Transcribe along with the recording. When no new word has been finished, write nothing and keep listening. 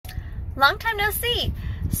Long time no see.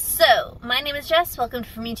 So, my name is Jess. Welcome to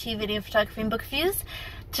For Me To You Video Photography and Book Reviews.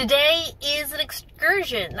 Today is an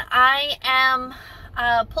excursion. I am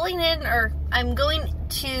I'm going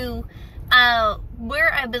to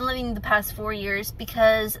where I've been living the past 4 years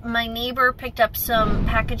because my neighbor picked up some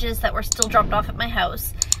packages that were still dropped off at my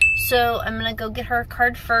house. So I'm gonna go get her a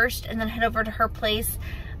card first and then head over to her place.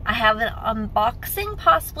 I have an unboxing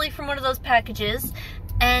possibly from one of those packages.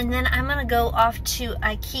 And then I'm gonna go off to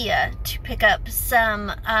Ikea to pick up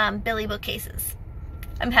some Billy Bookcases.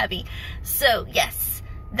 I'm happy. So yes,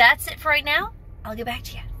 that's it for right now. I'll get back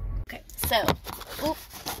to you. Okay, so,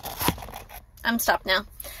 I'm stopped now.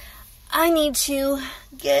 I need to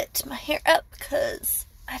get my hair up because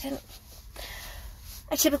I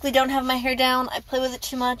typically don't have my hair down. I play with it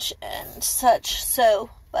too much and such,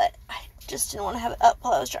 so, but I just didn't want to have it up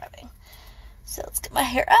while I was driving. So let's get my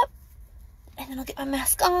hair up. And then I'll get my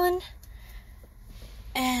mask on,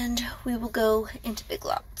 and we will go into Big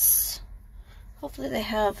Lots. Hopefully they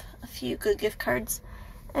have a few good gift cards,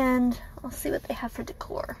 and I'll see what they have for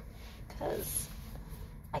decor, because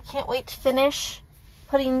I can't wait to finish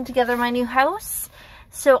putting together my new house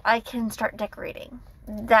so I can start decorating.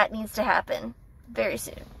 That needs to happen very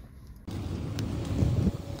soon.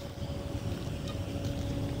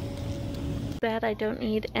 Bad I don't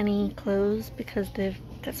need any clothes because they've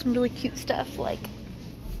got some really cute stuff like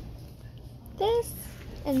this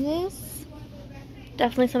and this.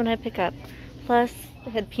 Definitely something I'd pick up. Plus,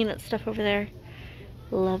 they had peanut stuff over there.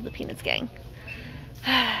 Love the Peanuts gang.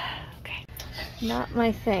 Okay. Not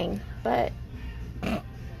my thing, but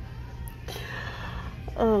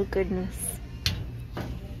oh goodness.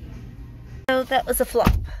 So that was a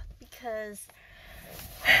flop because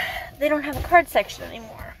they don't have a card section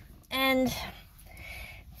anymore. And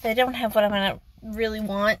if they don't have what I'm gonna really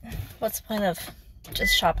want, what's the point of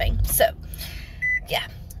just shopping? So, yeah.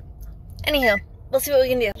 Anyhow, we'll see what we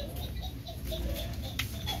can do.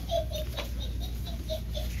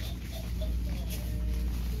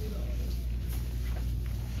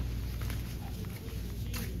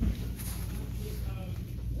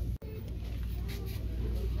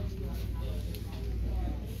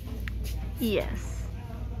 Yes.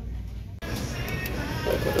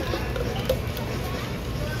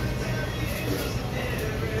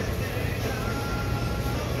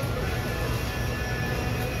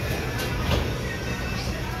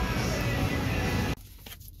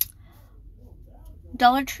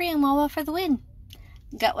 Dollar Tree and Wawa for the win.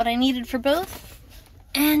 Got what I needed for both,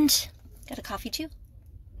 and got a coffee too.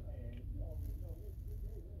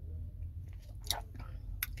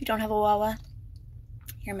 If you don't have a Wawa,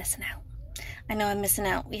 you're missing out. I know I'm missing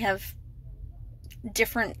out. We have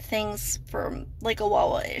different things for like a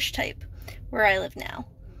Wawa-ish type where I live now.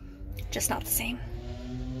 Just not the same.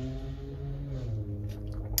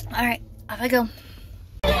 Alright, off I go.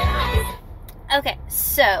 Okay,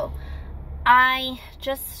 so I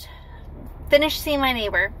just finished seeing my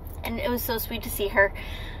neighbor, and it was so sweet to see her.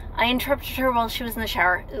 I interrupted her while she was in the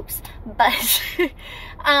shower. Oops. But,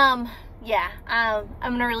 yeah, I'm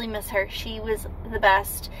gonna really miss her. She was the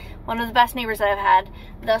best. One of the best neighbors I've had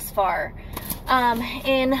thus far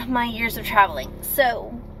in my years of traveling.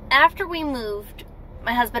 So, after we moved,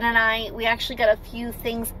 my husband and we actually got a few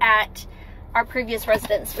things at our previous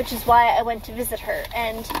residence, which is why I went to visit her.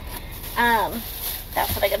 And,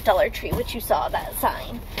 that's what I got, Dollar Tree, which you saw that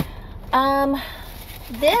sign.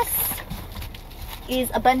 This is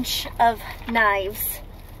a bunch of knives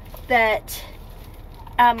that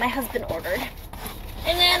my husband ordered.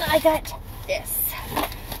 And then I got this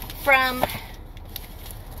from,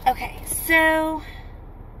 okay, so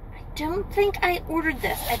I don't think I ordered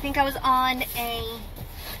this. I think I was on a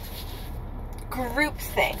group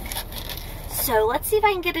thing. So let's see if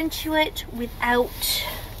I can get into it without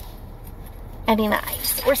any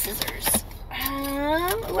knives or scissors.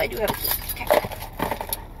 Oh, I do have a key. Okay.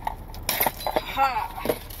 Ha.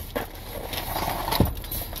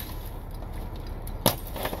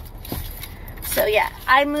 So yeah,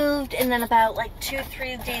 I moved, and then about like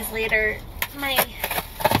 2-3 days later,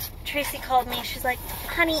 Tracy called me. She's like,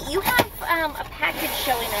 "Honey, you have a package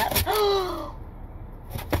showing up."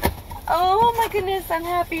 Oh my goodness, I'm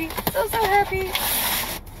happy. So happy.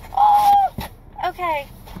 Oh, okay.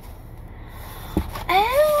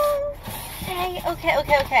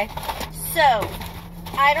 Okay. So,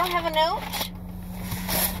 I don't have a note.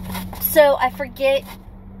 So, I forget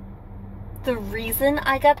the reason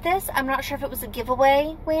I got this. I'm not sure if it was a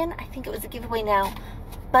giveaway win. I think it was a giveaway now.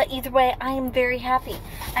 But either way, I am very happy.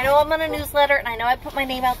 I know I'm on a newsletter, and I know I put my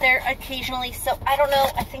name out there occasionally, so I don't know.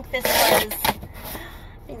 I think this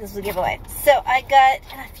was a giveaway. So, I got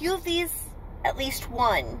a few of these at least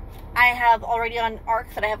one I have already on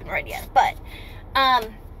ARC that I haven't read yet. But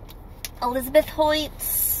Elizabeth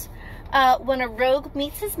Hoyt's When a Rogue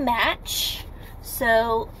Meets His Match.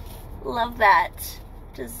 So love that.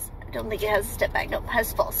 I don't think it has a step back. Nope, it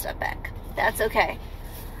has false step back. That's okay.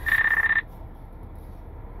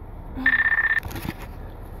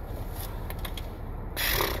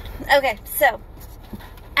 Okay, so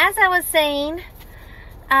as I was saying,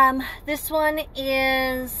 this one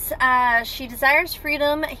is she desires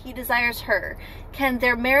freedom, he desires her. Can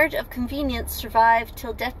their marriage of convenience survive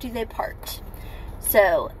till death do they part?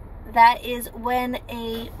 So that is When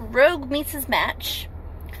a Rogue Meets His Match.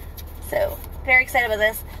 So very excited about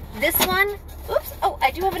this. This one, oops, oh,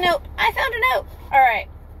 I do have a note. I found a note. All right,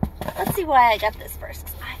 let's see why I got this first,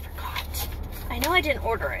 because I forgot. I know I didn't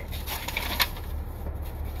order it.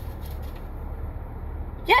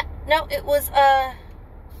 Yeah, no, it was the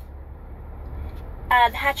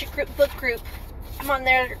Hachette Book Group. I'm on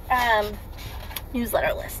their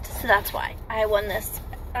newsletter list, so that's why I won this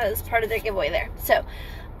as part of their giveaway there. So,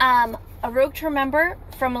 A Rogue to Remember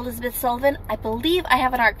from Elizabeth Sullivan. I believe I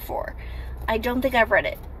have an ARC for. I don't think I've read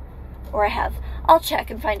it, or I have. I'll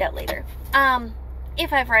check and find out later.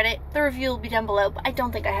 If I've read it, the review will be down below, but I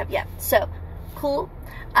don't think I have yet. So, cool.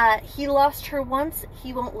 He lost her once,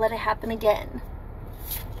 he won't let it happen again.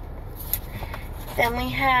 Then we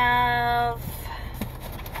have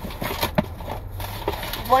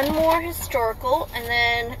one more historical and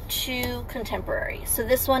then two contemporary. So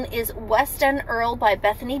this one is West End Earl by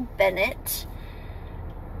Bethany Bennett.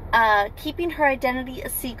 Keeping her identity a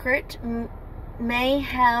secret may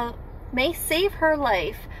save her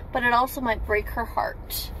life, but it also might break her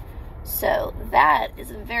heart. So that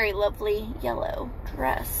is a very lovely yellow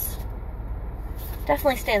dress.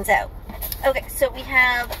 Definitely stands out. Okay, so we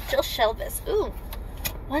have Jill Shelvis. Ooh,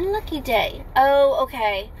 One Lucky Day. Oh,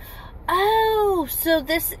 okay. Oh, so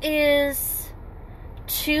this is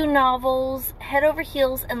two novels, Head Over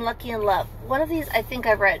Heels and Lucky in Love. One of these I think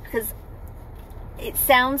I've read, because it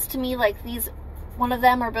sounds to me like one of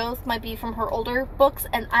them or both might be from her older books,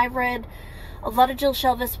 and I read a lot of Jill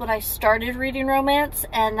Shelvis when I started reading romance,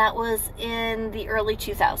 and that was in the early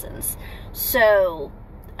 2000s. So,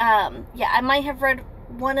 yeah, I might have read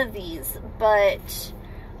one of these, but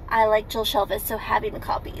I like Jill Shelvis, so having a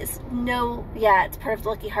copy is it's part of the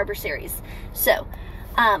Lucky Harbor series. So,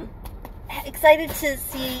 excited to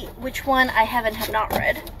see which one I have not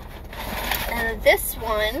read. And this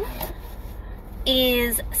one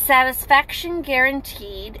is Satisfaction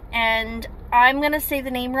Guaranteed, and I'm gonna say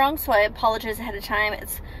the name wrong, so I apologize ahead of time.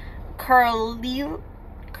 It's Carlia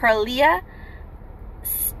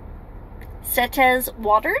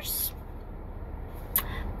Stetz-Waters.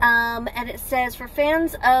 And it says, for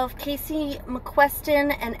fans of Casey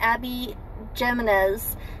McQuestion and Abby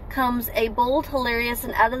Jimenez comes a bold, hilarious,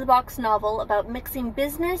 and out-of-the-box novel about mixing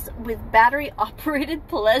business with battery-operated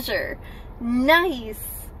pleasure. Nice!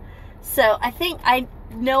 So, I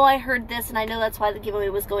know I heard this, and I know that's why the giveaway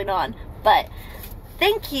was going on, but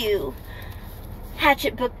thank you,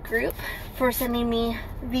 Hachette Book Group, for sending me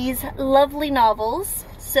these lovely novels.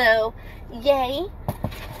 So, yay!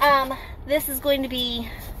 This is going to be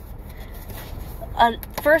a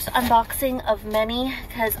first unboxing of many,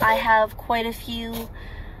 because I have quite a few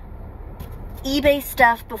eBay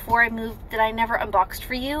stuff before I moved that I never unboxed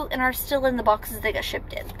for you and are still in the boxes that got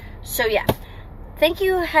shipped in. So yeah, thank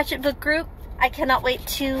you, Hachette Book Group. I cannot wait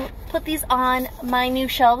to put these on my new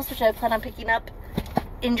shelves, which I plan on picking up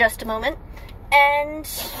in just a moment. And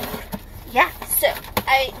yeah, so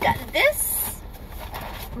I got this.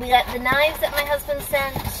 We got the knives that my husband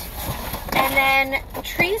sent. And then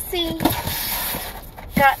Tracy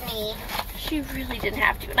got me, she really didn't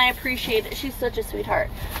have to, and I appreciate it. She's such a sweetheart.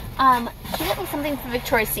 She got me something from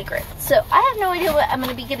Victoria's Secret. So I have no idea what I'm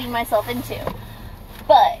going to be getting myself into.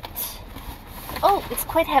 But, oh, it's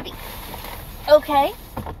quite heavy. Okay.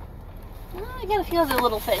 Well, I got a few other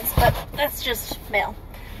little things, but that's just mail.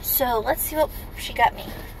 So let's see what she got me.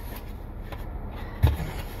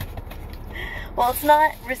 Well, it's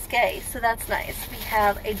not risque, so that's nice. We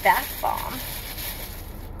have a bath bomb.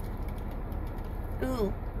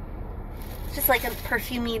 Ooh. It's just like a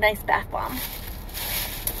perfumey, nice bath bomb.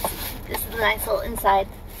 This is a nice little inside.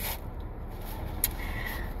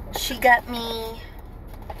 She got me...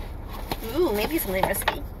 Ooh, maybe something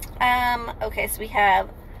risky. Okay, so we have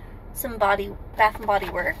some Bath and Body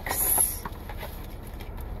Works.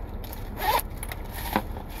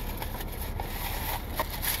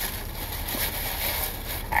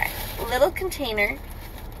 Alright, little container,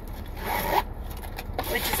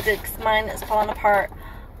 which is good because mine is falling apart.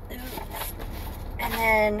 Ooh. And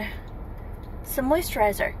then some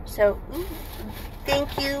moisturizer. So,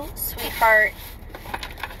 thank you, sweetheart.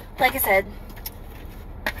 Like I said,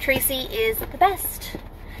 Tracy is the best.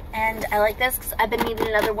 And I like this because I've been needing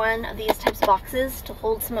another one of these types of boxes to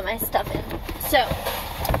hold some of my stuff in. So,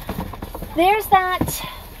 there's that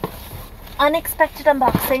unexpected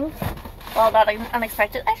unboxing. Well, not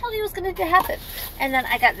unexpected. I told you it was going to happen. And then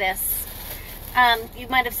I got this. You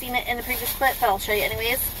might have seen it in the previous clip, but I'll show you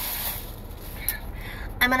anyways.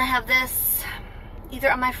 I'm going to have this either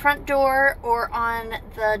on my front door or on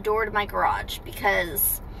the door to my garage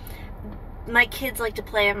because my kids like to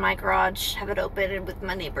play in my garage, have it open, and with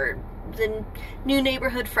my the new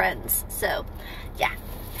neighborhood friends. So, yeah.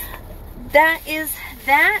 That is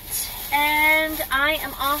that. And I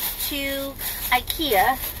am off to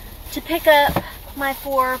Ikea to pick up my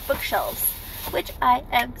 4 bookshelves, which I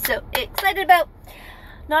am so excited about.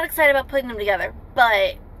 Not excited about putting them together,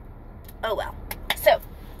 but oh well. So,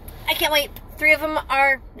 I can't wait. 3 of them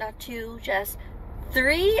are, not 2, just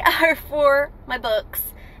 3 are for my books,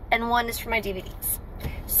 and 1 is for my DVDs.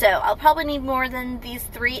 So I'll probably need more than these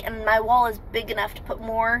 3, and my wall is big enough to put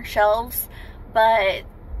more shelves, but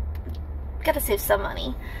gotta save some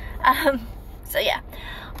money. So yeah,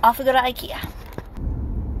 off we go to Ikea.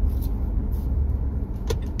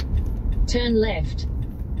 Turn left.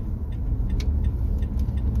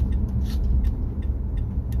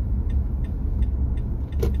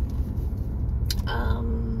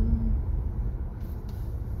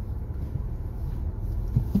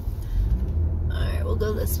 Alright, we'll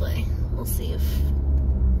go this way. We'll see if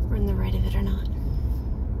we're in the right of it or not.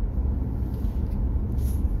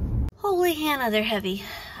 Holy Hannah, they're heavy.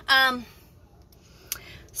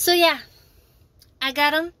 So yeah, I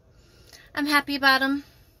got them. I'm happy about them.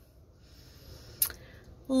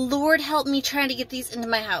 Lord help me trying to get these into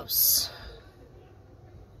my house,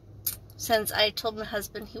 since I told my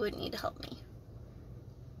husband he wouldn't need to help me.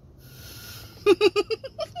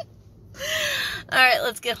 Alright,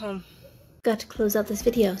 let's get home. Got to close out this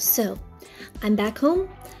video. So, I'm back home.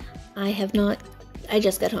 I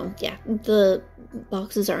just got home. Yeah, the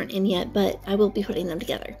boxes aren't in yet, but I will be putting them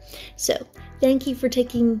together. So, thank you for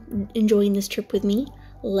enjoying this trip with me.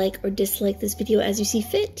 Like or dislike this video as you see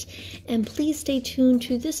fit, and please stay tuned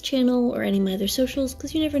to this channel or any of my other socials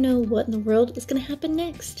because you never know what in the world is going to happen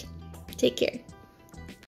next. Take care.